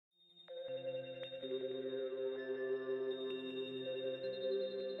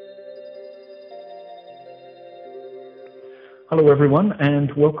Hello everyone, and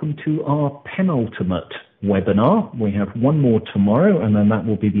welcome to our penultimate webinar. We have one more tomorrow, and then that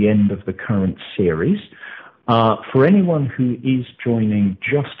will be the end of the current series. For anyone who is joining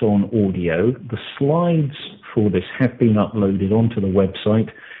just on audio, the slides for this have been uploaded onto the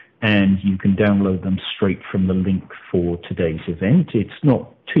website, and you can download them straight from the link for today's event. It's not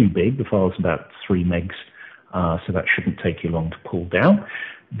too big, the file's about 3 megs, so that shouldn't take you long to pull down.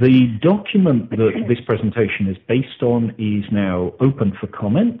 The document that this presentation is based on is now open for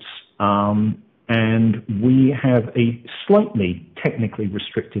comments, and we have a slightly technically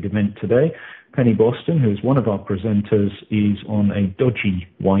restricted event today. Penny Boston, who is one of our presenters, is on a dodgy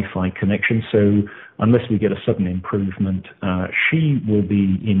Wi-Fi connection, so unless we get a sudden improvement, she will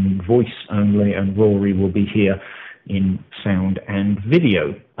be in voice only, and Rory will be here in sound and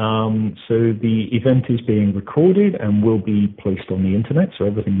video. So the event is being recorded and will be placed on the internet, so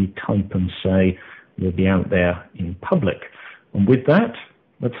everything we type and say will be out there in public. And with that,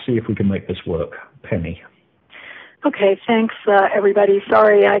 let's see if we can make this work. Penny. Okay, thanks everybody.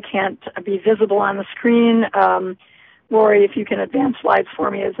 Sorry I can't be visible on the screen. Rory, if you can advance slides for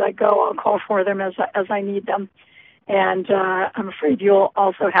me as I go, I'll call for them as I need them. And I'm afraid you'll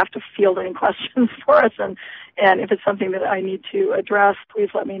also have to field any questions for us, and if it's something that I need to address, please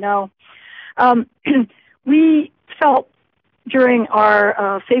let me know. We felt during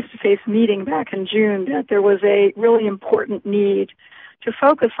our face-to-face meeting back in June that there was a really important need to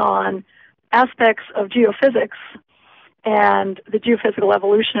focus on aspects of geophysics and the geophysical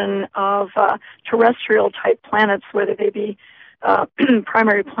evolution of terrestrial-type planets, whether they be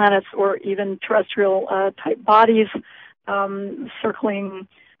primary planets or even terrestrial-type bodies, circling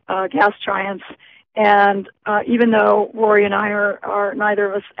gas giants. And even though Rory and I are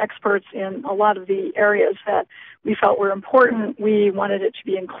neither of us experts in a lot of the areas that we felt were important, we wanted it to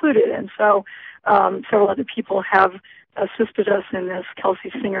be included. And so several other people have assisted us in this.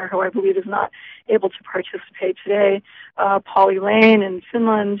 Kelsey Singer, who I believe is not able to participate today, Polly Lane in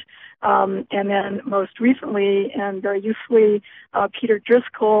Finland, and then most recently and very usefully, Peter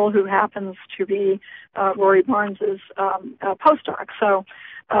Driscoll, who happens to be Rory Barnes's postdoc. So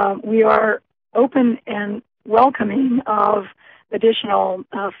we are open and welcoming of additional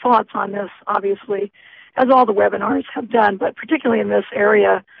thoughts on this, obviously, as all the webinars have done, but particularly in this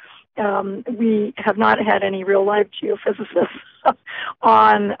area, we have not had any real-life geophysicists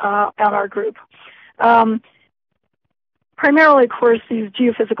on our group. Primarily, of course, these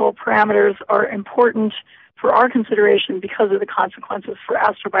geophysical parameters are important for our consideration because of the consequences for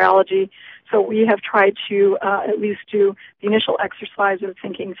astrobiology. So we have tried to at least do the initial exercise of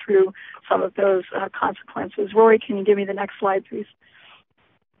thinking through some of those consequences. Rory, can you give me the next slide, please?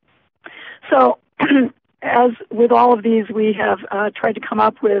 So as with all of these, we have tried to come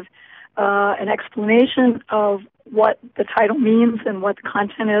up with an explanation of what the title means and what the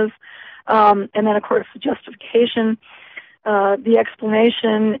content is, and then, of course, the justification. The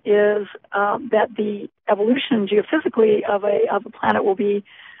explanation is that the evolution geophysically of a planet will be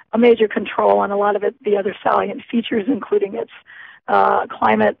a major control on a lot of the other salient features, including its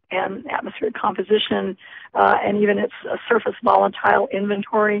climate and atmospheric composition, and even its surface volatile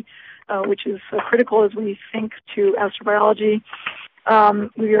inventory, which is critical as we think to astrobiology.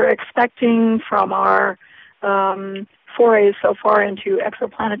 We are expecting from our forays so far into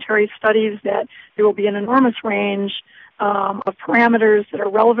exoplanetary studies that there will be an enormous range of parameters that are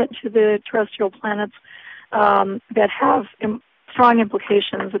relevant to the terrestrial planets that have strong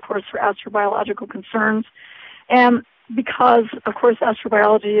implications, of course, for astrobiological concerns. And because, of course,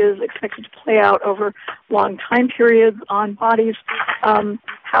 astrobiology is expected to play out over long time periods on bodies,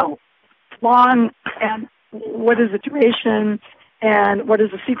 how long and what is the duration and what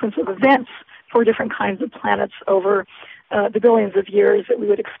is the sequence of events for different kinds of planets over the billions of years that we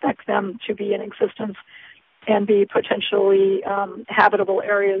would expect them to be in existence and be potentially habitable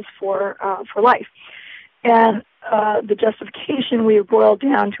areas for life. And the justification we have boiled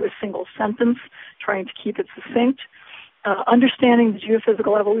down to a single sentence, trying to keep it succinct. Understanding the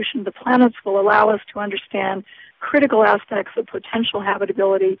geophysical evolution of the planets will allow us to understand critical aspects of potential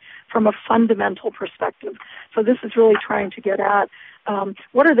habitability from a fundamental perspective. So this is really trying to get at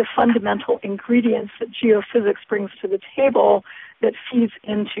what are the fundamental ingredients that geophysics brings to the table that feeds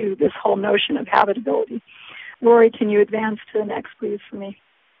into this whole notion of habitability. Rory, can you advance to the next, please, for me?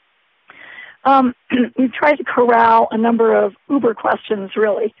 We've tried to corral a number of uber questions,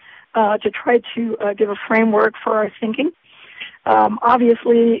 really, to try to give a framework for our thinking.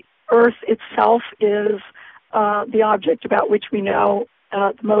 Obviously, Earth itself is the object about which we know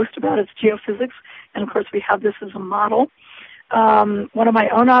the most about its geophysics, and of course we have this as a model. One of my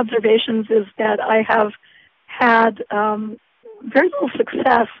own observations is that I have had very little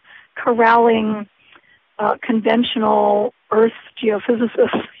success corralling conventional Earth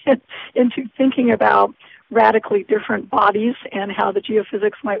geophysicists into thinking about radically different bodies and how the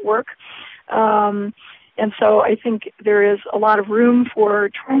geophysics might work. And so I think there is a lot of room for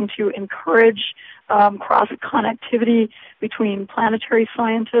trying to encourage cross-connectivity between planetary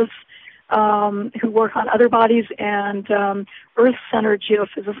scientists who work on other bodies and Earth-centered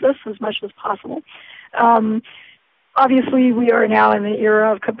geophysicists as much as possible. Obviously, we are now in the era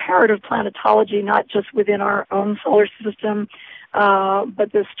of comparative planetology, not just within our own solar system,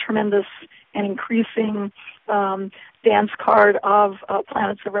 but this tremendous and increasing dance card of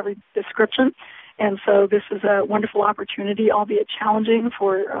planets of every description. And so this is a wonderful opportunity, albeit challenging,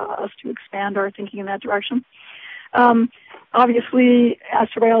 for us to expand our thinking in that direction. Obviously,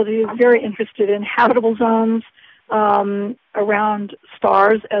 astrobiology is very interested in habitable zones around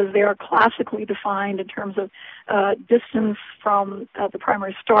stars as they are classically defined in terms of distance from the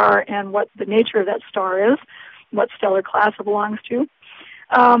primary star and what the nature of that star is, what stellar class it belongs to.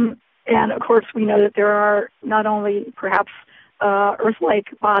 And of course, we know that there are not only perhaps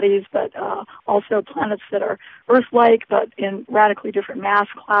Earth-like bodies, but also planets that are Earth-like, but in radically different mass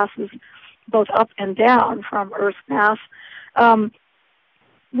classes, both up and down from Earth's mass.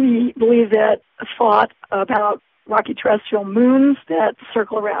 We believe that thought about rocky terrestrial moons that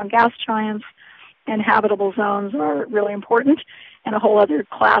circle around gas giants and habitable zones are really important, and a whole other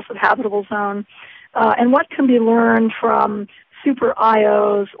class of habitable zone. And what can be learned from super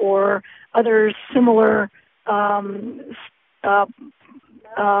IOs or other similar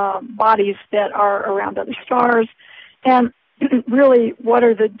bodies that are around other stars, and really what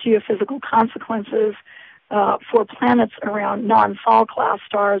are the geophysical consequences for planets around non-Sol class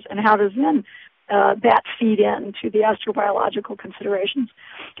stars, and how does then that feed into the astrobiological considerations.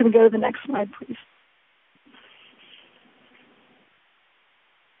 Can we go to the next slide, please?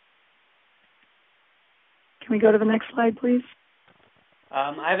 Can we go to the next slide, please?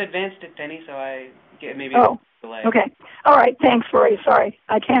 I've advanced it, Penny, so I get maybe a delay. Okay. All right. Thanks, Rory. Sorry.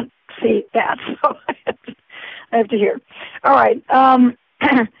 I can't see that, so I have to hear. All right.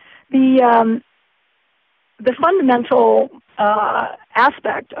 The fundamental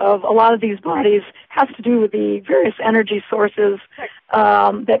aspect of a lot of these bodies has to do with the various energy sources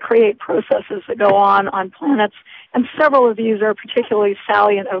that create processes that go on planets. And several of these are particularly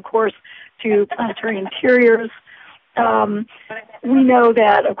salient, of course, to planetary interiors. We know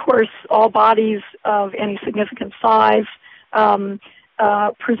that, of course, all bodies of any significant size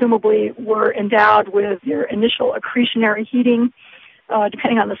presumably were endowed with their initial accretionary heating.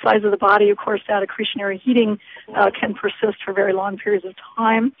 Depending on the size of the body, of course, that accretionary heating can persist for very long periods of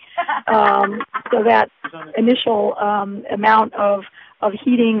time. So that initial amount of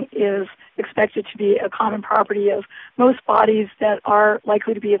heating is expected to be a common property of most bodies that are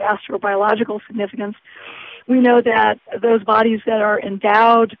likely to be of astrobiological significance. We know that those bodies that are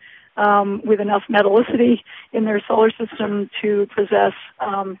endowed with enough metallicity in their solar system to possess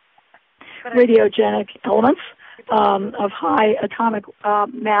radiogenic elements of high atomic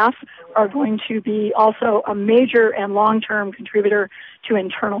mass are going to be also a major and long-term contributor to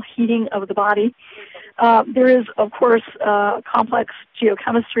internal heating of the body. There is, of course, complex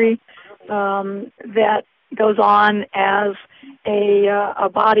geochemistry that goes on as a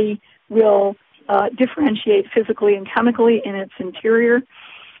body will differentiate physically and chemically in its interior.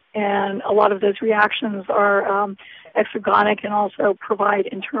 And a lot of those reactions are exergonic and also provide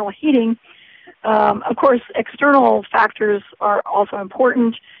internal heating. Of course, external factors are also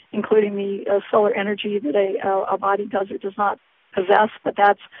important, including the solar energy that a body does or does not possess, but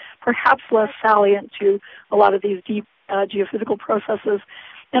that's perhaps less salient to a lot of these deep geophysical processes.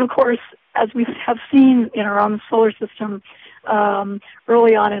 And of course, as we have seen in our own solar system,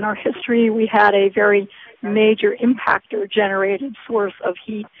 early on in our history, we had a very major impactor-generated source of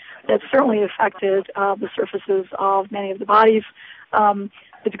heat that certainly affected the surfaces of many of the bodies.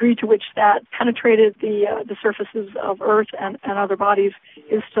 The degree to which that penetrated the surfaces of Earth and other bodies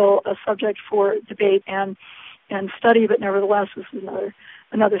is still a subject for debate and study, but nevertheless, this is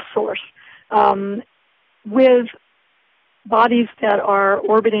another source. With bodies that are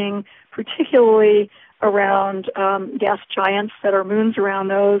orbiting, particularly around gas giants that are moons around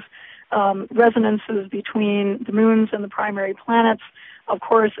those, resonances between the moons and the primary planets, of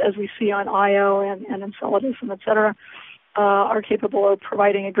course, as we see on Io and Enceladus and et cetera, are capable of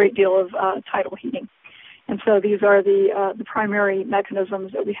providing a great deal of tidal heating. And so these are the primary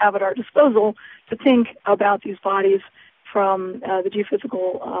mechanisms that we have at our disposal to think about these bodies from the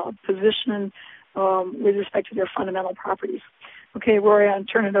geophysical position with respect to their fundamental properties. Okay, Rory, I'll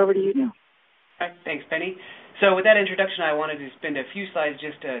turn it over to you now. Thanks, Penny. So with that introduction, I wanted to spend a few slides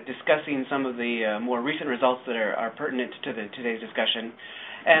just discussing some of the more recent results that are pertinent to today's discussion.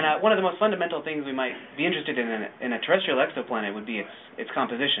 And one of the most fundamental things we might be interested in a terrestrial exoplanet would be its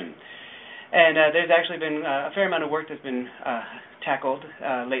composition. And there's actually been a fair amount of work that's been tackled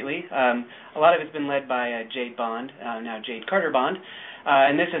lately. A lot of it's been led by Jade Bond, now Jade Carter Bond.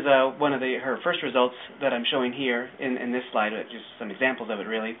 And this is one of her first results that I'm showing here in this slide, just some examples of it,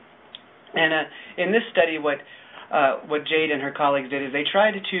 really. And in this study, what Jade and her colleagues did is they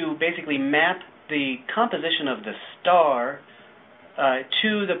tried to basically map the composition of the star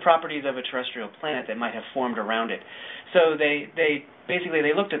to the properties of a terrestrial planet that might have formed around it. So they basically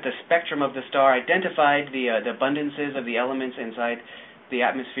looked at the spectrum of the star, identified the abundances of the elements inside the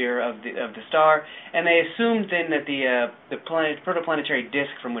atmosphere of the star, and they assumed then that the protoplanetary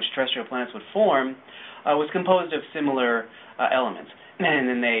disk from which terrestrial planets would form was composed of similar elements. And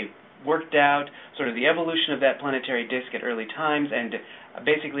then they worked out sort of the evolution of that planetary disk at early times and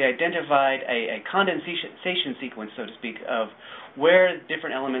basically identified a condensation sequence, so to speak, of where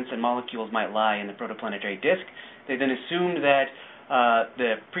different elements and molecules might lie in the protoplanetary disk. They then assumed that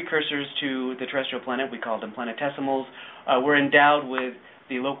the precursors to the terrestrial planet, we called them planetesimals, were endowed with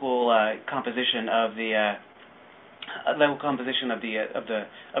the local composition of the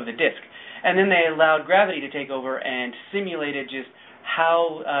disk, and then they allowed gravity to take over and simulated just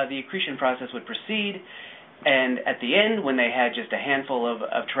how the accretion process would proceed. And at the end, when they had just a handful of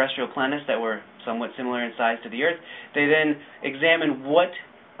terrestrial planets that were somewhat similar in size to the Earth, they then examined what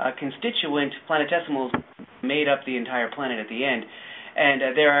constituent planetesimals made up the entire planet at the end.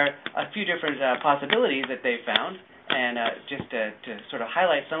 And there are a few different possibilities that they found, and just to sort of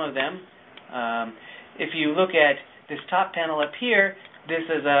highlight some of them, if you look at this top panel up here, this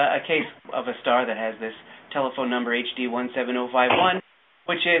is a case of a star that has this telephone number HD 17051,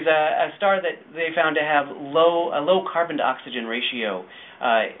 which is a star that they found to have a low carbon to oxygen ratio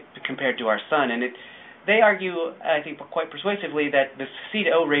compared to our sun. And they argue, I think quite persuasively, that the C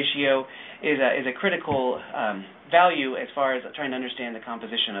to O ratio is a critical value as far as trying to understand the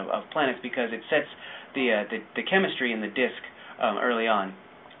composition of planets, because it sets the chemistry in the disk early on.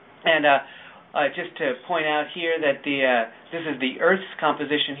 And just to point out here that this is the Earth's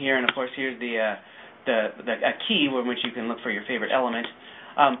composition here, and of course here's a key in which you can look for your favorite element.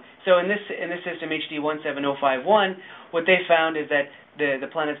 So in this system, HD 17051, what they found is that the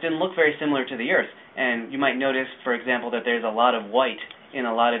planets didn't look very similar to the Earth. And you might notice, for example, that there's a lot of white in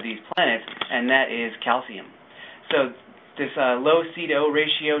a lot of these planets, and that is calcium. So this low C to O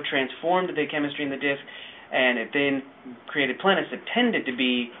ratio transformed the chemistry in the disk, and it then created planets that tended to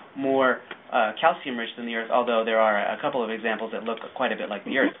be more calcium-rich than the Earth, although there are a couple of examples that look quite a bit like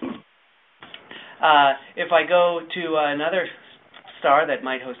the Earth. If I go to another star that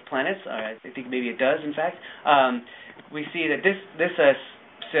might host planets, I think maybe it does, in fact, we see that this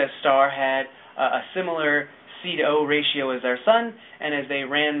star had a similar C to O ratio as our Sun, and as they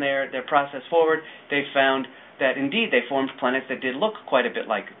ran their process forward, they found that indeed they formed planets that did look quite a bit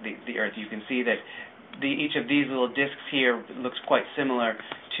like the Earth. You can see that each of these little disks here looks quite similar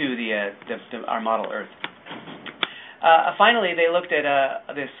to our model Earth. Finally, they looked at a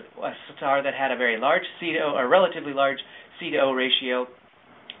star that had a very large C to O, or relatively large C to O ratio,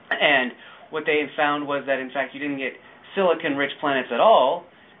 and what they found was that in fact you didn't get silicon-rich planets at all.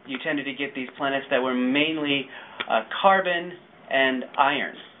 You tended to get these planets that were mainly carbon and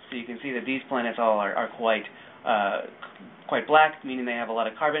iron. So you can see that these planets all are quite black, meaning they have a lot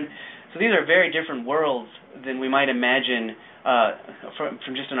of carbon. So these are very different worlds than we might imagine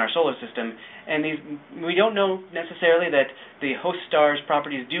from just in our solar system. And we don't know necessarily that the host star's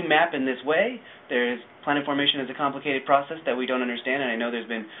properties do map in this way. Planet formation is a complicated process that we don't understand, and I know there's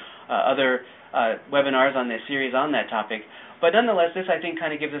been other webinars on this series on that topic. But nonetheless, this I think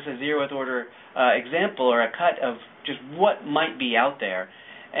kind of gives us a zeroth order example or a cut of just what might be out there.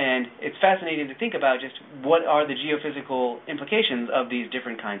 And it's fascinating to think about just what are the geophysical implications of these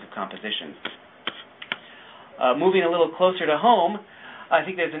different kinds of compositions. Moving a little closer to home, I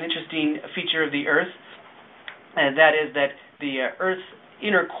think there's an interesting feature of the Earth, and that is that the Earth's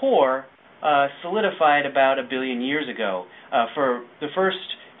inner core solidified about 1 billion years ago. For the first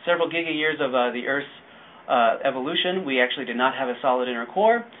several giga-years of the Earth's evolution, we actually did not have a solid inner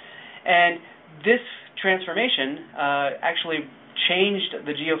core, and this transformation actually changed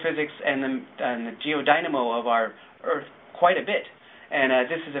the geophysics and the geodynamo of our Earth quite a bit. And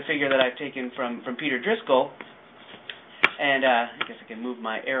this is a figure that I've taken from Peter Driscoll, and I guess I can move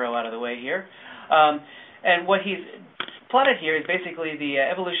my arrow out of the way here. And what he's plotted here is basically the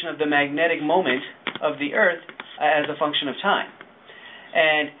evolution of the magnetic moment of the Earth as a function of time.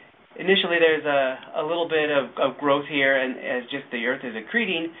 And initially there's a little bit of growth here, and as just the Earth is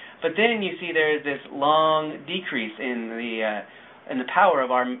accreting, but then you see there's this long decrease in the power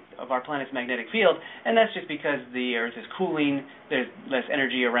of our planet's magnetic field, and that's just because the Earth is cooling. There's less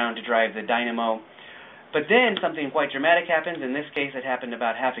energy around to drive the dynamo. But then something quite dramatic happens. In this case, it happened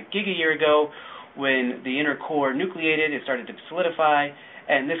about half a gigayear ago, when the inner core nucleated. It started to solidify,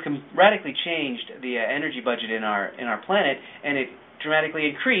 and this radically changed the energy budget in our planet, and it dramatically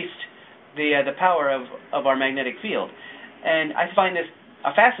increased the power of our magnetic field. And I find this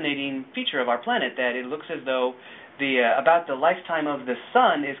a fascinating feature of our planet, that it looks as though about the lifetime of the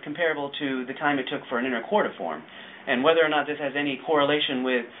sun is comparable to the time it took for an inner core to form. And whether or not this has any correlation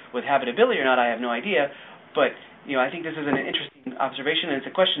with habitability or not, I have no idea. But I think this is an interesting observation, and it's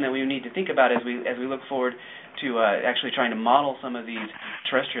a question that we need to think about as we look forward to actually trying to model some of these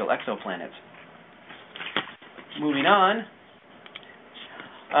terrestrial exoplanets. Moving on,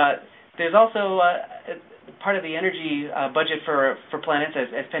 there's also part of the energy budget for planets,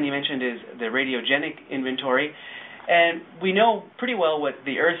 as Penny mentioned, is the radiogenic inventory. And we know pretty well what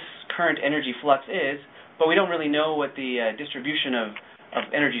the Earth's current energy flux is, but we don't really know what the distribution of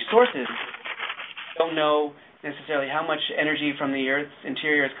energy sources. We don't know necessarily how much energy from the Earth's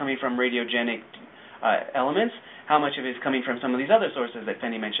interior is coming from radiogenic elements, how much of it is coming from some of these other sources that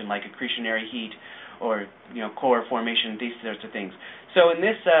Penny mentioned, like accretionary heat or core formation, these sorts of things. So in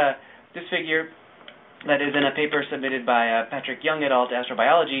this figure that is in a paper submitted by Patrick Young et al. To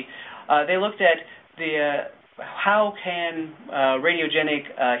Astrobiology, they looked at how can radiogenic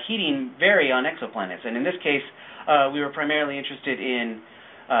heating vary on exoplanets. And in this case, we were primarily interested in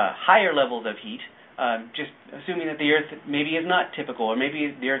higher levels of heat, just assuming that the Earth maybe is not typical, or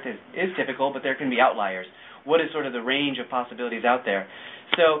maybe the Earth is typical, but there can be outliers. What is sort of the range of possibilities out there?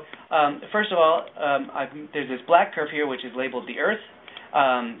 So first of all, there's this black curve here, which is labeled the Earth.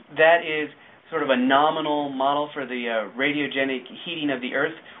 That is sort of a nominal model for the radiogenic heating of the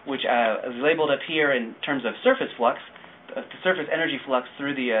Earth, which is labeled up here in terms of surface flux, the surface energy flux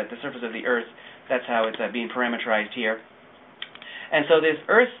through the surface of the Earth. That's how it's being parameterized here. And so this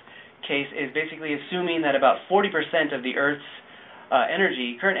Earth case is basically assuming that about 40% of the Earth's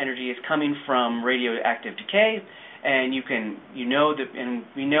current energy is coming from radioactive decay, and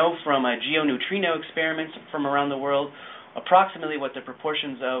we know from geoneutrino experiments from around the world approximately what the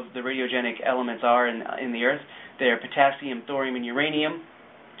proportions of the radiogenic elements are in the Earth. They're potassium, thorium, and uranium.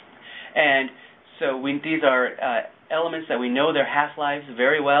 And so these are elements that we know their half-lives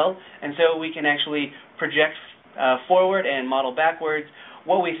very well, and so we can actually project forward and model backwards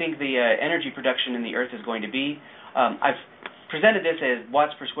what we think the energy production in the Earth is going to be. I've presented this as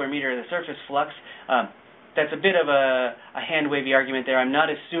watts per square meter of the surface flux. That's a bit of a hand-wavy argument there. I'm not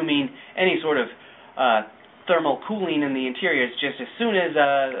assuming any sort of thermal cooling in the interior. It's just as soon as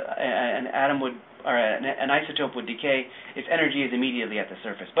an atom or an isotope would decay, its energy is immediately at the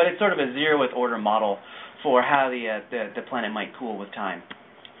surface. But it's sort of a zeroth order model for how the planet might cool with time.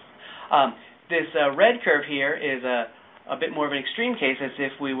 This red curve here is a bit more of an extreme case, as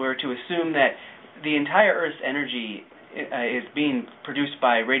if we were to assume that the entire Earth's energy is being produced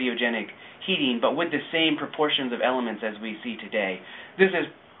by radiogenic heating, but with the same proportions of elements as we see today. This is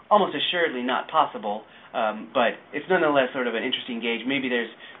almost assuredly not possible, but it's nonetheless sort of an interesting gauge. Maybe there's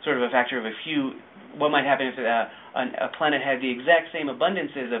sort of a factor of what might happen if a planet had the exact same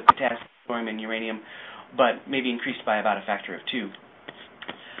abundances of potassium, thorium, and uranium, but maybe increased by about a factor of 2.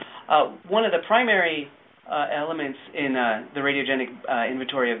 One of the primary elements in the radiogenic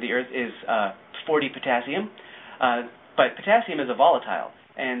inventory of the Earth is 40 potassium, but potassium is a volatile,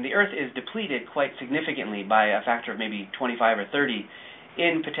 and the Earth is depleted quite significantly by a factor of maybe 25 or 30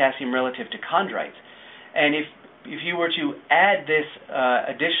 in potassium relative to chondrites. And if you were to add this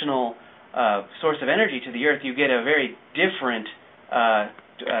additional source of energy to the Earth, you get a very different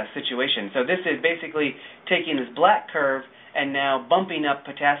situation. So this is basically taking this black curve and now bumping up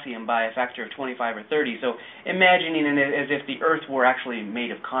potassium by a factor of 25 or 30. So imagining it as if the Earth were actually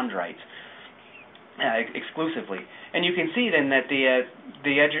made of chondrites exclusively. And you can see then that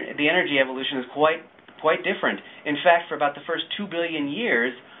the energy evolution is quite different. In fact, for about the first 2 billion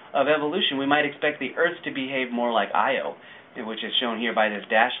years of evolution, we might expect the Earth to behave more like Io, which is shown here by this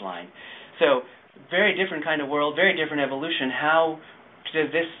dashed line. So very different kind of world, very different evolution. How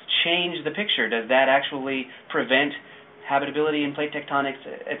does this change the picture? Does that actually prevent habitability in plate tectonics,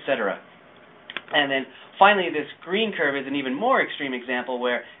 etc.? And then finally, this green curve is an even more extreme example,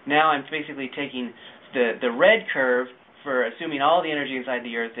 where now I'm basically taking the red curve for assuming all the energy inside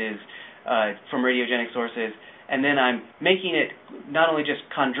the Earth is from radiogenic sources, and then I'm making it not only just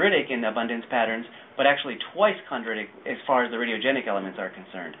chondritic in abundance patterns, but actually twice chondritic as far as the radiogenic elements are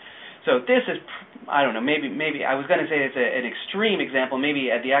concerned. So this is, I don't know, maybe I was going to say it's an extreme example,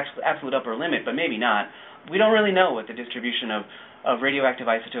 maybe at the absolute upper limit, but maybe not. We don't really know what the distribution of radioactive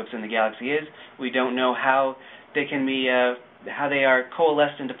isotopes in the galaxy is. We don't know how they can be, how they are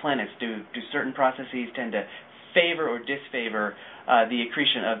coalesced into planets. Do certain processes tend to favor or disfavor the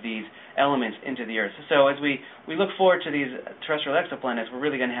accretion of these elements into the Earth? So as we look forward to these terrestrial exoplanets, we're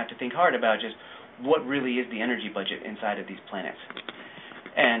really going to have to think hard about just what really is the energy budget inside of these planets.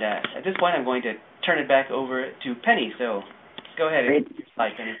 And at this point, I'm going to turn it back over to Penny. So go ahead. Great.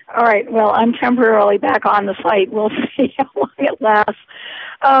 Slide, Penny. All right. Well, I'm temporarily back on the site. We'll see how long it lasts.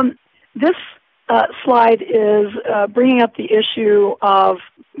 This slide is bringing up the issue of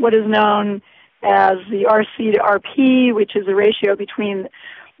what is known as the RC to RP, which is the ratio between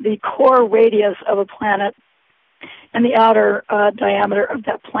the core radius of a planet and the outer diameter of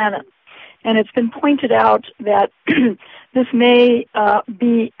that planet. And it's been pointed out that this may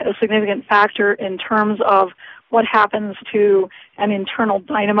be a significant factor in terms of what happens to an internal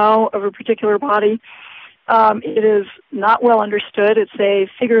dynamo of a particular body. It is not well understood. It's a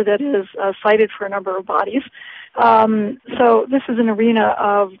figure that is cited for a number of bodies. So this is an arena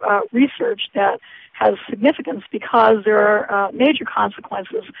of research that has significance because there are major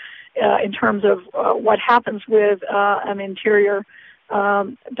consequences in terms of what happens with an interior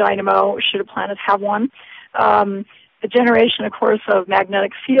dynamo, should a planet have one. The generation, of course, of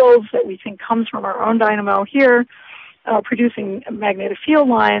magnetic fields that we think comes from our own dynamo here, producing magnetic field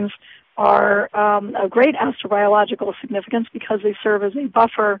lines, are of great astrobiological significance because they serve as a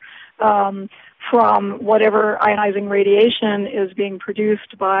buffer from whatever ionizing radiation is being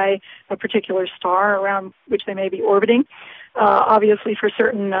produced by a particular star around which they may be orbiting. Obviously, for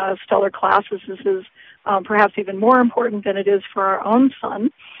certain stellar classes, this is perhaps even more important than it is for our own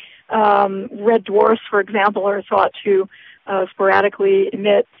sun. Red dwarfs, for example, are thought to sporadically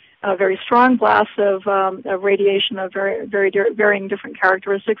emit very strong blasts of radiation of varying different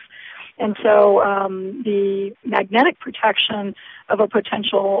characteristics. And so the magnetic protection of a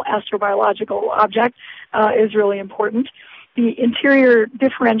potential astrobiological object is really important. The interior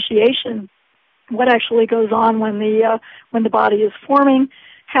differentiation, what actually goes on when the body is forming,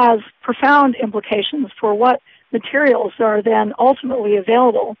 has profound implications for what materials are then ultimately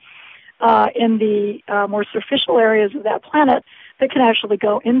available in the more superficial areas of that planet that can actually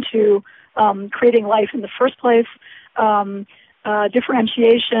go into creating life in the first place.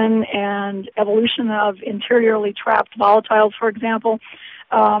 Differentiation and evolution of interiorly trapped volatiles, for example,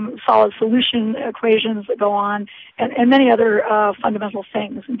 solid solution equations that go on, and many other fundamental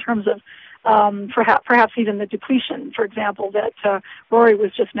things in terms of perhaps even the depletion, for example, that Rory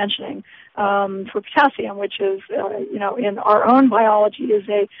was just mentioning for potassium, which is, in our own biology is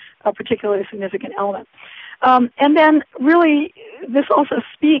a particularly significant element. And then really this also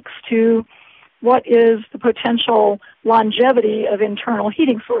speaks to what is the potential longevity of internal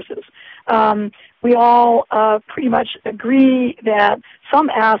heating sources. We all pretty much agree that some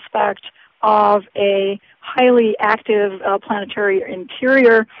aspect of a highly active planetary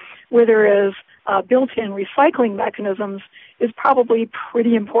interior where there is built-in recycling mechanisms is probably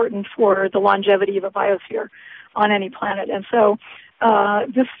pretty important for the longevity of a biosphere on any planet. And so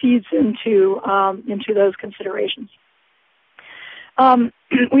this feeds into those considerations.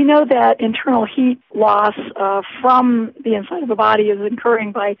 We know that internal heat loss from the inside of the body is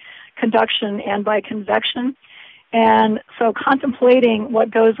occurring by conduction and by convection. And so contemplating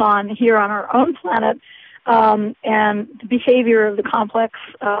what goes on here on our own planet and the behavior of the complex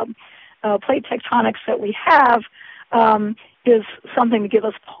plate tectonics that we have is something to give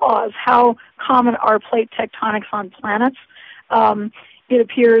us pause. How common are plate tectonics on planets? It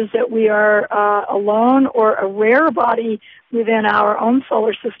appears that we are alone or a rare body within our own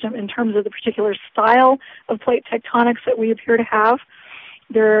solar system in terms of the particular style of plate tectonics that we appear to have.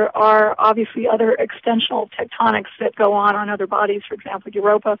 There are obviously other extensional tectonics that go on other bodies, for example,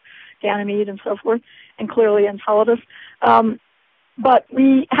 Europa, Ganymede, and so forth, and clearly Enceladus. But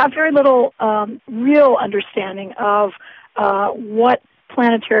we have very little real understanding of what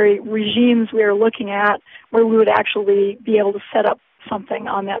planetary regimes we are looking at where we would actually be able to set up something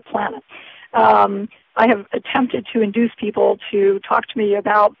on that planet. I have attempted to induce people to talk to me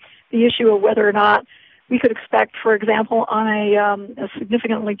about the issue of whether or not we could expect, for example, on a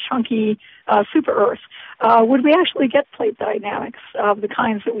significantly chunky super Earth, would we actually get plate dynamics of the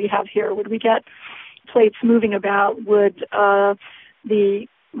kinds that we have here? Would we get plates moving about? Would the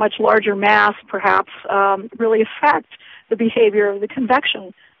much larger mass perhaps really affect the behavior of the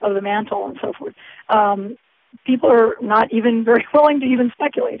convection of the mantle and so forth? People are not even very willing to even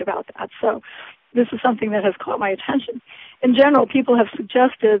speculate about that. So this is something that has caught my attention. In general, people have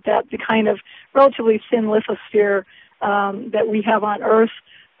suggested that the kind of relatively thin lithosphere that we have on Earth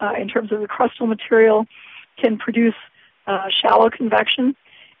in terms of the crustal material can produce shallow convection,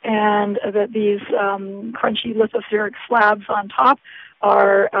 and that these crunchy lithospheric slabs on top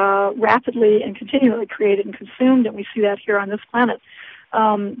are rapidly and continually created and consumed, and we see that here on this planet.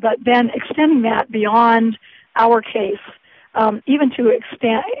 But then extending that beyond our case, even to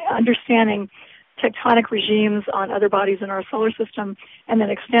understanding tectonic regimes on other bodies in our solar system, and then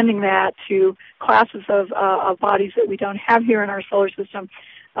extending that to classes of bodies that we don't have here in our solar system,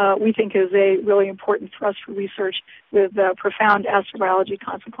 we think is a really important thrust for research with profound astrobiology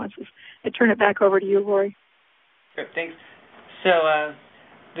consequences. I turn it back over to you, Lori. Great, thanks. So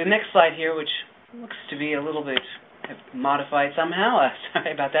the next slide here, which looks to be a little bit modified somehow,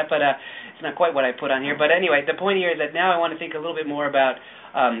 sorry about that, but it's not quite what I put on here. But anyway, the point here is that now I want to think a little bit more about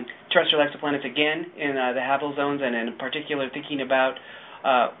terrestrial exoplanets again in the habitable zones, and in particular thinking about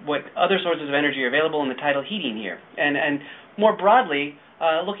what other sources of energy are available in the tidal heating here. And more broadly,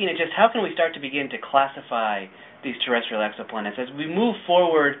 looking at just how can we start to begin to classify these terrestrial exoplanets. As we move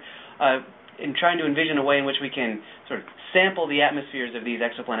forward in trying to envision a way in which we can sort of sample the atmospheres of these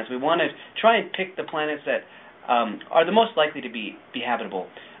exoplanets, we want to try and pick the planets that are the most likely to be habitable.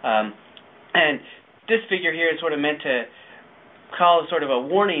 And this figure here is sort of meant to call sort of a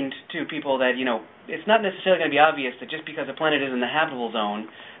warning to people that, you know, it's not necessarily going to be obvious that just because a planet is in the habitable zone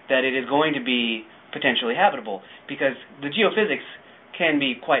that it is going to be potentially habitable, because the geophysics can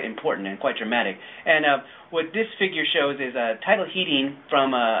be quite important and quite dramatic. And what this figure shows is tidal heating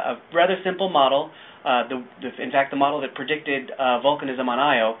from a rather simple model, in fact the model that predicted volcanism on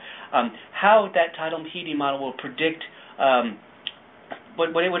Io, how that tidal heating model will predict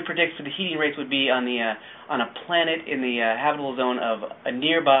what it would predict for the heating rates would be on a planet in the habitable zone of a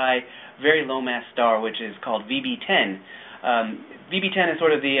nearby very low mass star, which is called VB10. VB10 is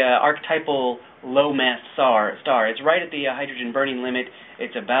sort of the archetypal low mass star. It's right at the hydrogen burning limit.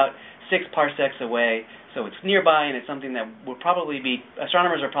 It's about 6 parsecs away, so it's nearby, and it's something that will probably be,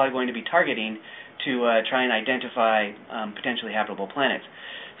 astronomers are probably going to be targeting to try and identify potentially habitable planets.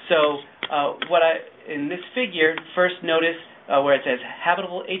 So in this figure, first notice where it says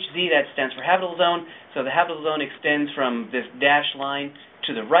habitable HZ, that stands for habitable zone. So the habitable zone extends from this dashed line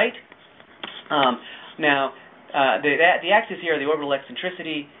to the right. Now, the axis here are the orbital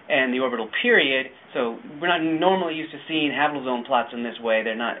eccentricity and the orbital period. So we're not normally used to seeing habitable zone plots in this way.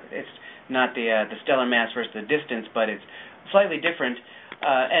 They're not. It's not the stellar mass versus the distance, but it's slightly different.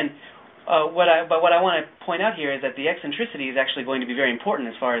 What I want to point out here is that the eccentricity is actually going to be very important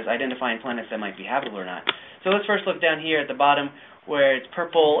as far as identifying planets that might be habitable or not. So let's first look down here at the bottom where it's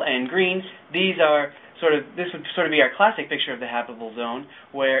purple and green. This would sort of be our classic picture of the habitable zone,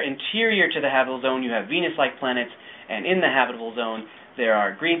 where interior to the habitable zone you have Venus-like planets, and in the habitable zone there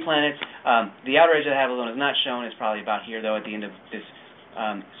are green planets. The outer edge of the habitable zone is not shown. It's probably about here, though, at the end of this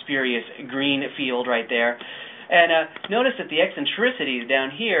spurious green field right there. And notice that the eccentricities down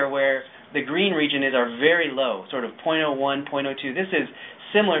here, where the green region is, are very low, sort of 0.01, 0.02. This is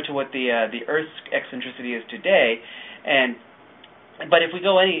similar to what the Earth's eccentricity is today. But if we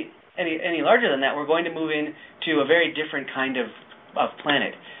go any larger than that, we're going to move into a very different kind of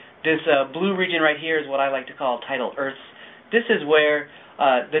planet. This blue region right here is what I like to call tidal Earths. This is where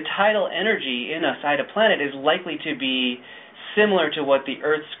the tidal energy inside a planet is likely to be similar to what the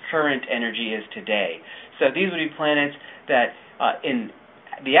Earth's current energy is today. So these would be planets that, in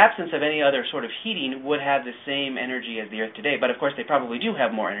the absence of any other sort of heating, would have the same energy as the Earth today. But of course, they probably do have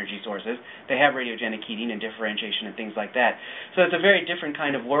more energy sources. They have radiogenic heating and differentiation and things like that. So it's a very different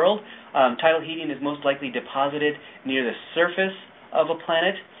kind of world. Tidal heating is most likely deposited near the surface of a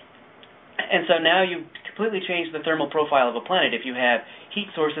planet. And so now you completely change the thermal profile of a planet if you have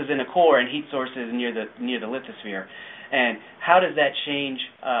heat sources in a core and heat sources near the lithosphere. And how does that change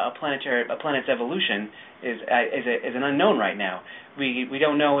a planet's evolution is an unknown right now. We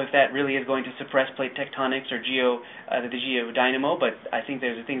don't know if that really is going to suppress plate tectonics or the geodynamo, but I think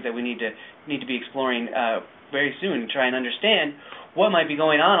there's things that we need to be exploring very soon to try and understand what might be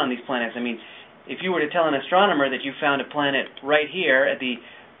going on these planets. I mean, if you were to tell an astronomer that you found a planet right here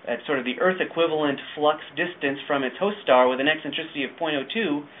at sort of the Earth equivalent flux distance from its host star with an eccentricity of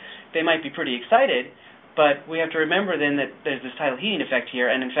 0.02, they might be pretty excited. But we have to remember then that there's this tidal heating effect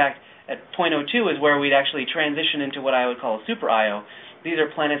here, and in fact, at 0.02 is where we'd actually transition into what I would call a super Io. These are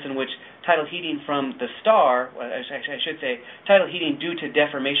planets in which tidal heating from the star, I should say tidal heating due to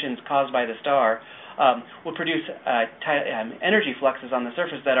deformations caused by the star, will produce energy fluxes on the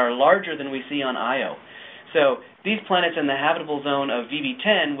surface that are larger than we see on Io. So these planets in the habitable zone of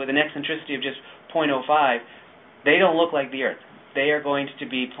VB10 with an eccentricity of just 0.05, they don't look like the Earth. They are going to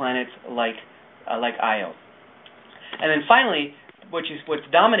be planets like Io. And then finally, what's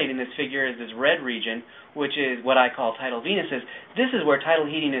dominating this figure is this red region, which is what I call tidal Venuses. This is where tidal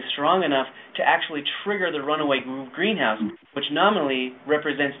heating is strong enough to actually trigger the runaway greenhouse, which nominally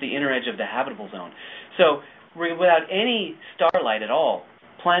represents the inner edge of the habitable zone. So without any starlight at all,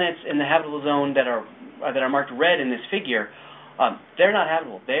 planets in the habitable zone that are marked red in this figure, they're not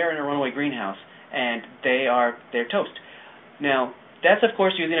habitable. They are in a runaway greenhouse, and they're toast. Now, that's of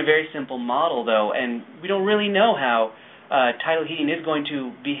course using a very simple model, though, and we don't really know how tidal heating is going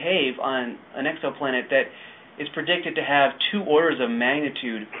to behave on an exoplanet that is predicted to have 2 orders of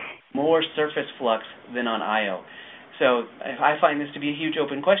magnitude more surface flux than on Io. So I find this to be a huge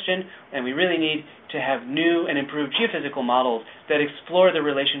open question, and we really need to have new and improved geophysical models that explore the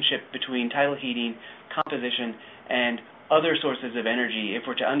relationship between tidal heating, composition, and other sources of energy if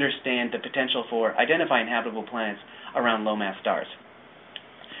we're to understand the potential for identifying habitable planets around low-mass stars.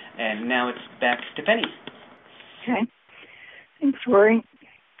 And now it's back to Penny. Okay. Thanks, Rory.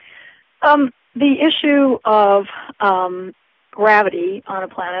 The issue of gravity on a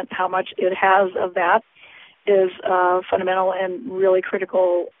planet, how much it has of that, is fundamental and really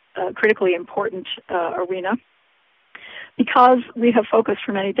critically important arena. Because we have focused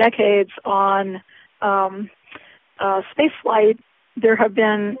for many decades on space flight, there have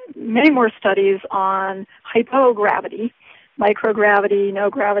been many more studies on hypogravity, microgravity, no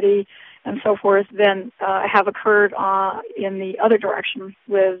gravity, and so forth than have occurred in the other direction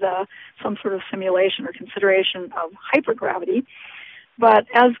with some sort of simulation or consideration of hypergravity. But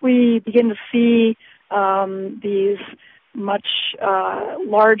as we begin to see these much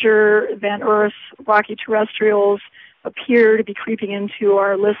larger than Earth rocky terrestrials appear to be creeping into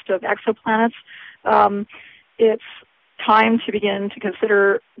our list of exoplanets, it's time to begin to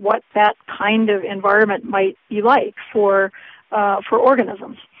consider what that kind of environment might be like for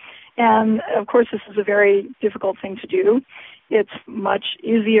organisms. And of course, this is a very difficult thing to do. It's much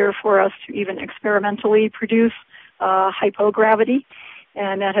easier for us to even experimentally produce hypogravity,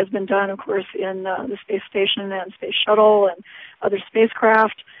 and that has been done, of course, in the space station and space shuttle and other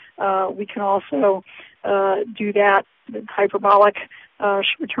spacecraft. We can also do that with hyperbolic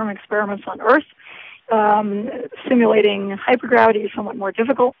short-term experiments on Earth. Simulating hypergravity is somewhat more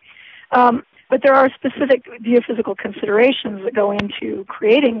difficult. But there are specific geophysical considerations that go into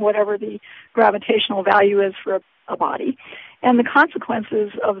creating whatever the gravitational value is for a body. And the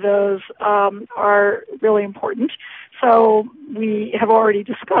consequences of those are really important. So we have already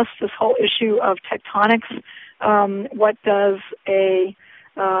discussed this whole issue of tectonics. What does a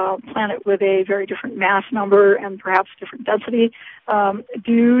planet with a very different mass number and perhaps different density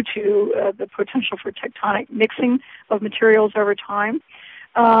due to the potential for tectonic mixing of materials over time?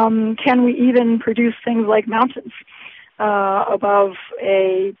 Can we even produce things like mountains above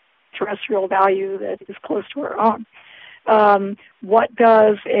a terrestrial value that is close to our own? What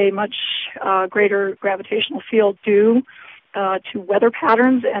does a much greater gravitational field do to weather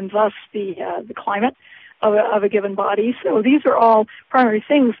patterns and thus the climate of a given body? So these are all primary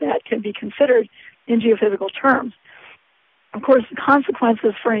things that can be considered in geophysical terms. Of course, the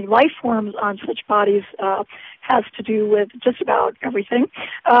consequences for any life forms on such bodies has to do with just about everything.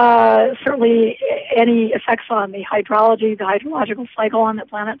 Certainly any effects on the hydrology, the hydrological cycle on the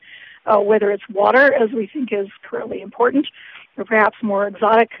planet, whether it's water, as we think is currently important, or perhaps more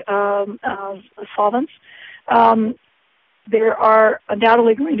exotic solvents. There are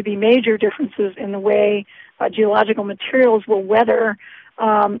undoubtedly going to be major differences in the way geological materials will weather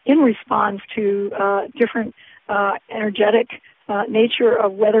in response to different energetic nature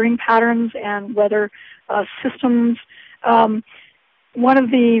of weathering patterns and weather systems. One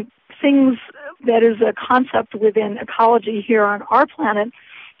of the things that is a concept within ecology here on our planet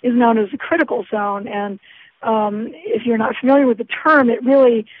is known as the critical zone. And if you're not familiar with the term, it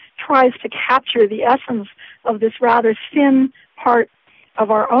really tries to capture the essence of this rather thin part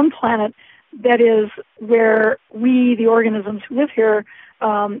of our own planet that is where we, the organisms who live here,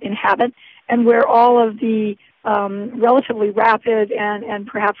 inhabit, and where all of the relatively rapid and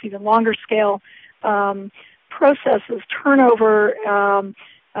perhaps even longer scale processes, turnover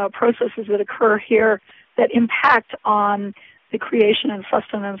processes that occur here that impact on the creation and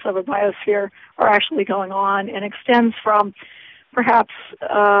sustenance of a biosphere are actually going on and extends from perhaps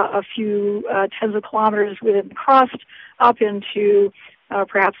a few tens of kilometers within the crust up into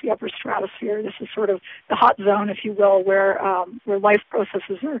perhaps the upper stratosphere. This is sort of the hot zone, if you will, where life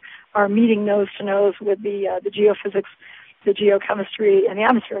processes are meeting nose to nose with the geophysics, the geochemistry, and the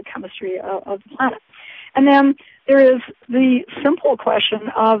atmospheric chemistry of the planet. And then there is the simple question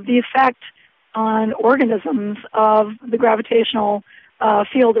of the effect on organisms of the gravitational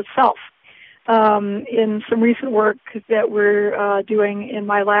field itself. In some recent work that we're doing in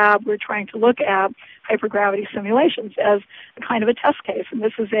my lab, we're trying to look at hypergravity simulations as a kind of a test case. And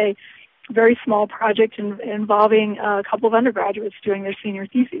this is a very small project involving a couple of undergraduates doing their senior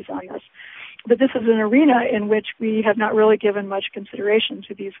theses on this. But this is an arena in which we have not really given much consideration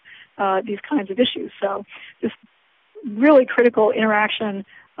to these kinds of issues. So this really critical interaction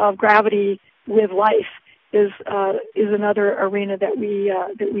of gravity with life is another arena that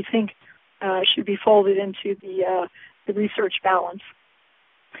we think should be folded into the research balance.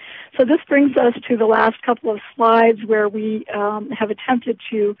 So this brings us to the last couple of slides where we have attempted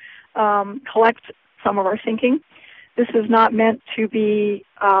to collect some of our thinking. This is not meant to be,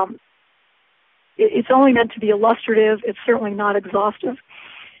 it's only meant to be illustrative. It's certainly not exhaustive.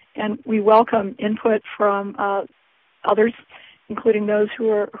 And we welcome input from others, including those who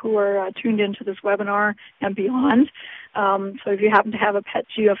are tuned into this webinar and beyond. So if you happen to have a pet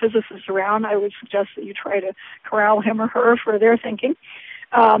geophysicist around, I would suggest that you try to corral him or her for their thinking.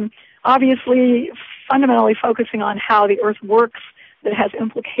 Obviously, fundamentally focusing on how the Earth works, that has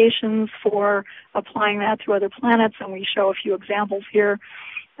implications for applying that to other planets, and we show a few examples here.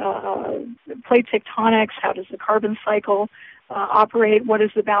 Plate tectonics, how does the carbon cycle operate? What is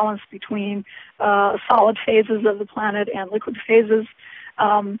the balance between solid phases of the planet and liquid phases?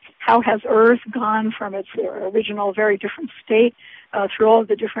 How has Earth gone from its original very different state through all of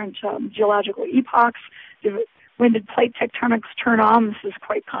the different geological epochs? When did plate tectonics turn on? This is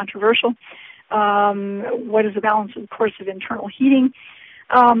quite controversial. What is the balance, of course, of internal heating?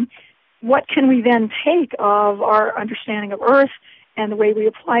 What can we then take of our understanding of Earth and the way we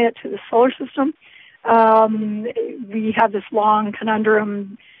apply it to the solar system? We have this long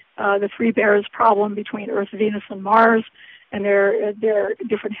conundrum, the three bears problem between Earth, Venus, and Mars, and their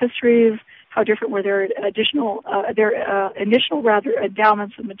different histories. How different were their initial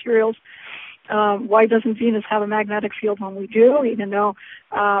endowments of materials? Why doesn't Venus have a magnetic field when we do, even though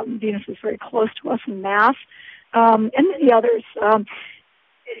Venus is very close to us in mass? And many others.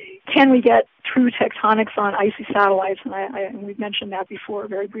 Can we get true tectonics on icy satellites? And we've mentioned that before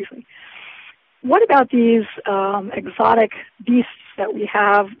very briefly. What about these exotic beasts that we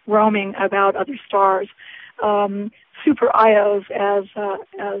have roaming about other stars? Super Ios,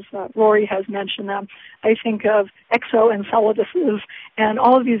 as Rory has mentioned them. I think of exoenceladises and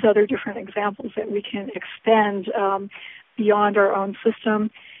all of these other different examples that we can extend beyond our own system.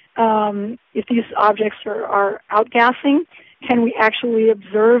 If these objects are outgassing, can we actually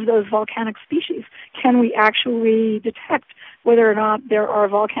observe those volcanic species? Can we actually detect whether or not there are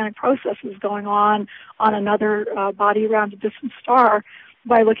volcanic processes going on another body around a distant star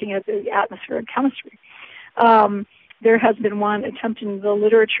by looking at the atmospheric chemistry? There has been one attempt in the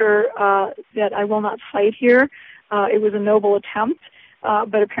literature that I will not cite here. It was a noble attempt,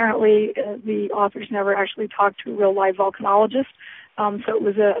 but apparently the authors never actually talked to a real live volcanologist. So it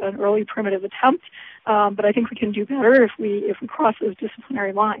was an early primitive attempt, but I think we can do better if we cross those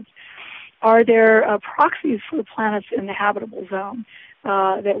disciplinary lines. Are there proxies for the planets in the habitable zone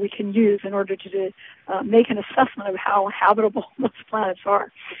that we can use in order to make an assessment of how habitable those planets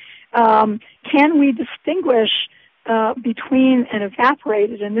are? Can we distinguish between an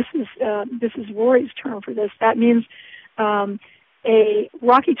evaporated, and this is Rory's term for this, that means a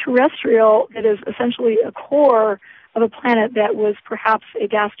rocky terrestrial that is essentially a core of a planet that was perhaps a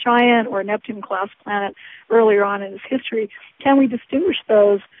gas giant or a Neptune-class planet earlier on in its history. Can we distinguish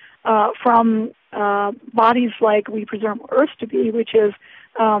those from bodies like we presume Earth to be, which is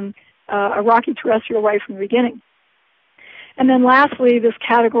a rocky terrestrial right from the beginning? And then lastly, this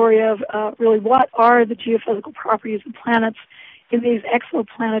category of really what are the geophysical properties of planets in these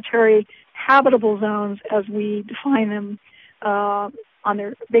exoplanetary habitable zones as we define them on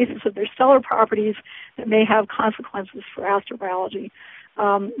their basis of their stellar properties that may have consequences for astrobiology.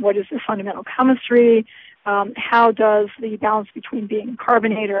 What is the fundamental chemistry? How does the balance between being a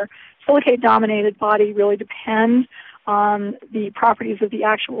carbonate or silicate-dominated body really depend on the properties of the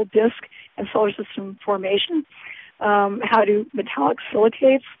actual disk and solar system formation? How do metallic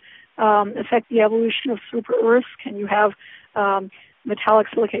silicates affect the evolution of super Earths? Can you have metallic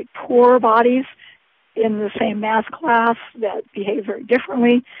silicate poor bodies in the same mass class that behave very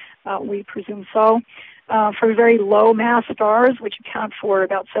differently? We presume so. For very low mass stars, which account for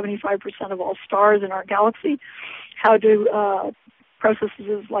about 75% of all stars in our galaxy, how do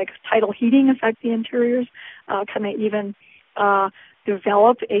processes like tidal heating affect the interiors? Can they even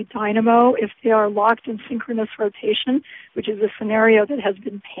develop a dynamo if they are locked in synchronous rotation, which is a scenario that has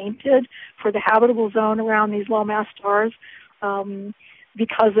been painted for the habitable zone around these low-mass stars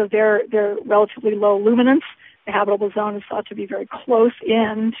because of their relatively low luminance. The habitable zone is thought to be very close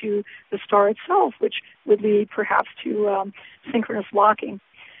in to the star itself, which would lead perhaps to synchronous locking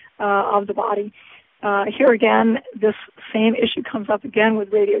of the body. Here again, this same issue comes up again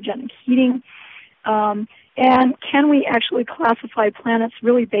with radiogenic heating. And can we actually classify planets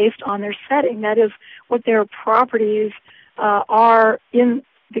really based on their setting? That is, what their properties are in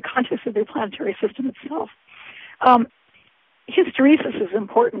the context of their planetary system itself. Hysteresis is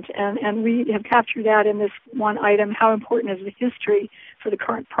important, and we have captured that in this one item. How important is the history for the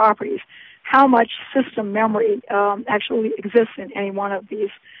current properties? How much system memory actually exists in any one of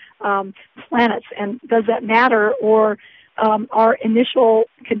these planets? And does that matter, or are initial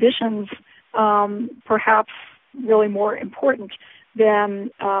conditions perhaps really more important than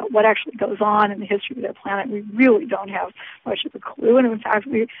what actually goes on in the history of their planet? We really don't have much of a clue, and in fact,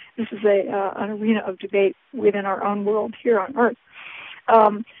 this is an arena of debate within our own world here on Earth.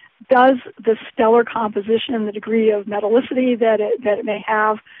 Does the stellar composition, the degree of metallicity that it may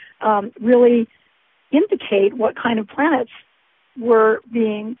have, really indicate what kind of planets were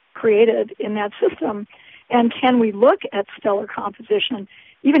being created in that system? And can we look at stellar composition,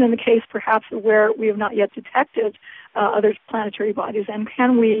 even in the case perhaps where we have not yet detected other planetary bodies, and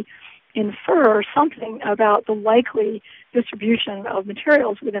can we infer something about the likely distribution of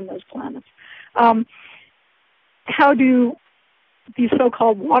materials within those planets? How do these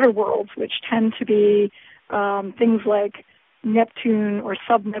so-called water worlds, which tend to be things like Neptune or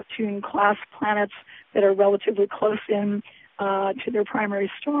sub-Neptune class planets that are relatively close in to their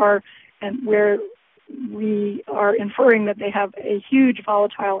primary star, and where we are inferring that they have a huge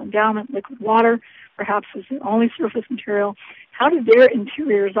volatile endowment, liquid water, perhaps as the only surface material. How do their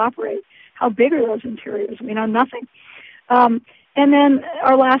interiors operate? How big are those interiors? We know nothing. And then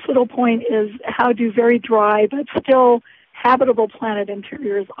our last little point is, how do very dry but still habitable planet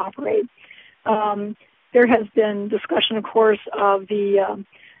interiors operate? There has been discussion, of course, of the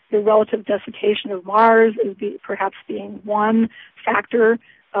relative desiccation of Mars as perhaps being one factor,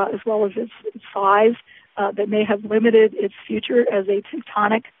 as well as its size, that may have limited its future as a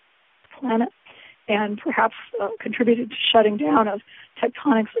tectonic planet, and perhaps contributed to shutting down of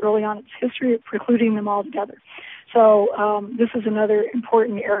tectonics early on in its history, precluding them altogether. So this is another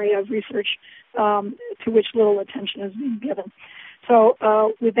important area of research to which little attention is being given. So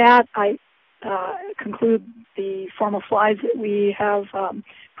with that, I conclude the formal slides that we have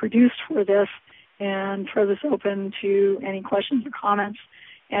produced for this, and throw this open to any questions or comments.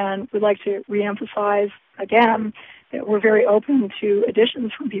 And we'd like to reemphasize again that we're very open to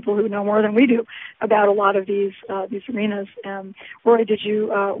additions from people who know more than we do about a lot of these arenas. Roy, did you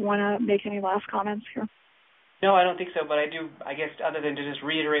want to make any last comments here? No, I don't think so, but I do, I guess, other than to just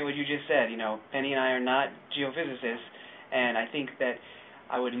reiterate what you just said. Penny and I are not geophysicists, and I think that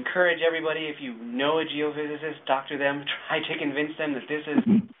I would encourage everybody, if you know a geophysicist, talk to them, try to convince them that this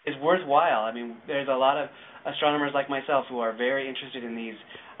is worthwhile. I mean, there's a lot of astronomers like myself who are very interested in these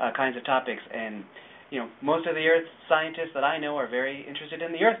kinds of topics, and most of the Earth scientists that I know are very interested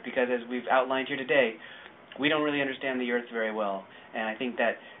in the Earth because, as we've outlined here today, we don't really understand the Earth very well, and I think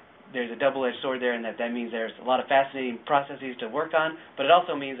that there's a double-edged sword there, and that means there's a lot of fascinating processes to work on, but it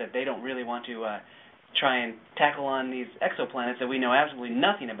also means that they don't really want to try and tackle on these exoplanets that we know absolutely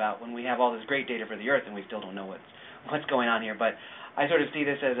nothing about when we have all this great data for the Earth and we still don't know what's going on here. But I sort of see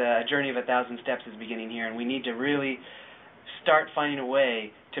this as a journey of 1,000 steps is beginning here, and we need to really start finding a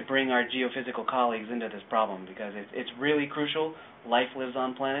way to bring our geophysical colleagues into this problem, because it's really crucial. Life lives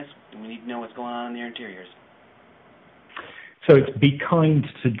on planets, and we need to know what's going on in their interiors. So it's Be Kind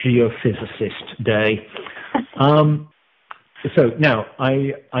to Geophysicist Day. So now,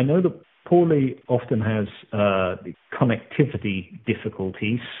 I know that Paulie often has connectivity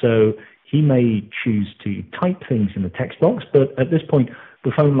difficulties, so he may choose to type things in the text box, but at this point,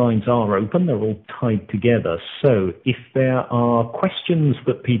 the phone lines are open. They're all tied together. So if there are questions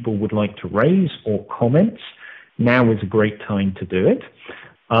that people would like to raise or comments, now is a great time to do it.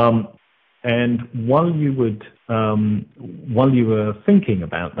 And while you were thinking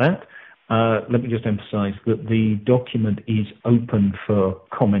about that, let me just emphasize that the document is open for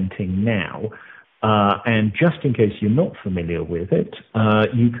commenting now. And just in case you're not familiar with it,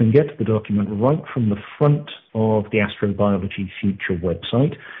 you can get the document right from the front of the Astrobiology Future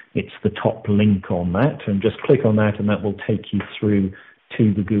website. It's the top link on that, and just click on that and that will take you through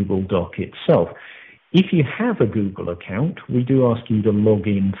to the Google Doc itself. If you have a Google account, we do ask you to log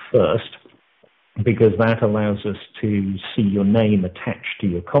in first. because that allows us to see your name attached to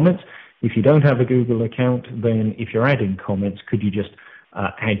your comments. If you don't have a Google account, then if you're adding comments, could you just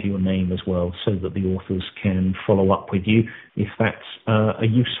add your name as well so that the authors can follow up with you if that's a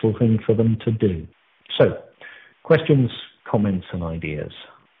useful thing for them to do. So, questions, comments, and ideas.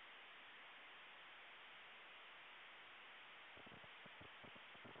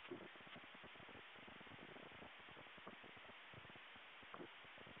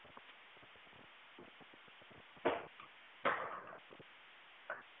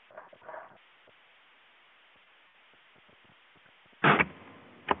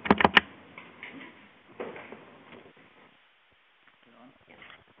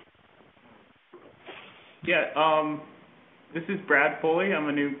 Yeah, this is Brad Foley. I'm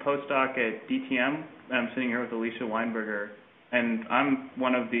a new postdoc at DTM. I'm sitting here with Alicia Weinberger, and I'm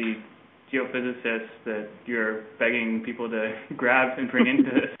one of the geophysicists that you're begging people to grab and bring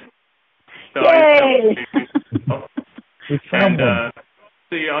into this. So Yay!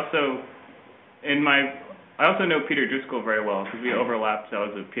 So you also, I also know Peter Driscoll very well because we overlapped. I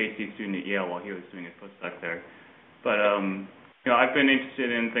was a PhD student at Yale while he was doing his postdoc there. But I've been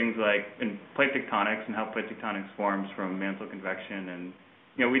interested in things like in plate tectonics and how plate tectonics forms from mantle convection, and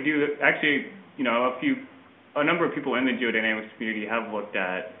we do actually, a number of people in the geodynamics community have looked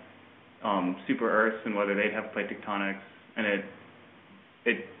at super Earths and whether they'd have plate tectonics, and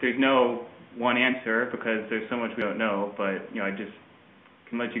there's no one answer because there's so much we don't know. But I just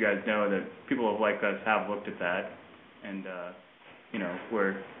can let you guys know that people like us have looked at that, and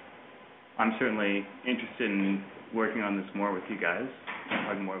I'm certainly interested in working on this more with you guys,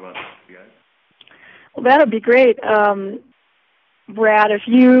 talking more about this with you guys. Well, that would be great. Brad, if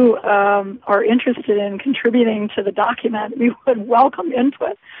you are interested in contributing to the document, we would welcome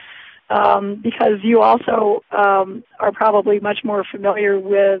input because you also are probably much more familiar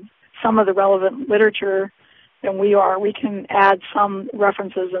with some of the relevant literature than we are. We can add some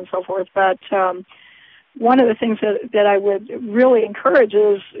references and so forth, but one of the things that I would really encourage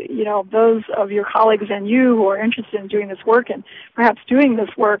is, those of your colleagues and you who are interested in doing this work and perhaps doing this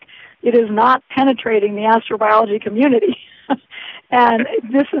work, it is not penetrating the astrobiology community. And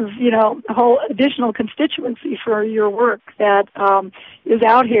this is, a whole additional constituency for your work that is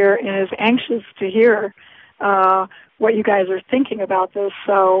out here and is anxious to hear what you guys are thinking about this.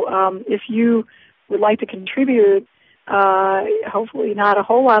 So if you would like to contribute, hopefully not a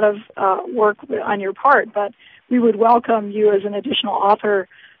whole lot of work on your part, but we would welcome you as an additional author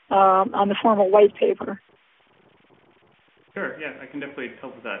on the formal white paper. Sure, yeah, I can definitely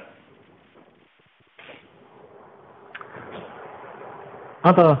help with that.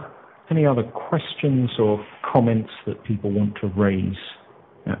 Any other questions or comments that people want to raise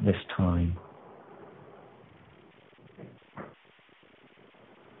at this time?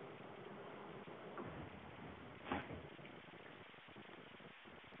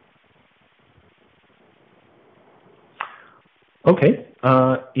 Okay,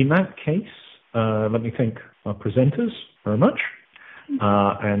 in that case, let me thank our presenters very much,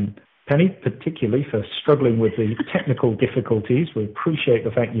 and Penny particularly for struggling with the technical difficulties. We appreciate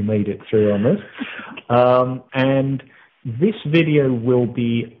the fact you made it through on this. And this video will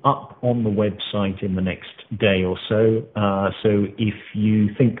be up on the website in the next day or so. So if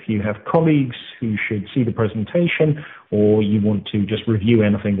you think you have colleagues who should see the presentation, or you want to just review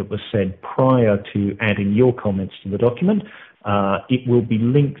anything that was said prior to adding your comments to the document, it will be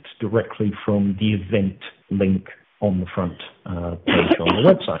linked directly from the event link on the front page on the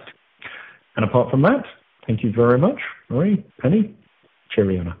website. And apart from that, thank you very much, Marie, Penny,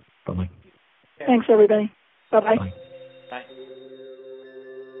 cheerio now. Bye-bye. Thanks, everybody. Bye-bye. Bye.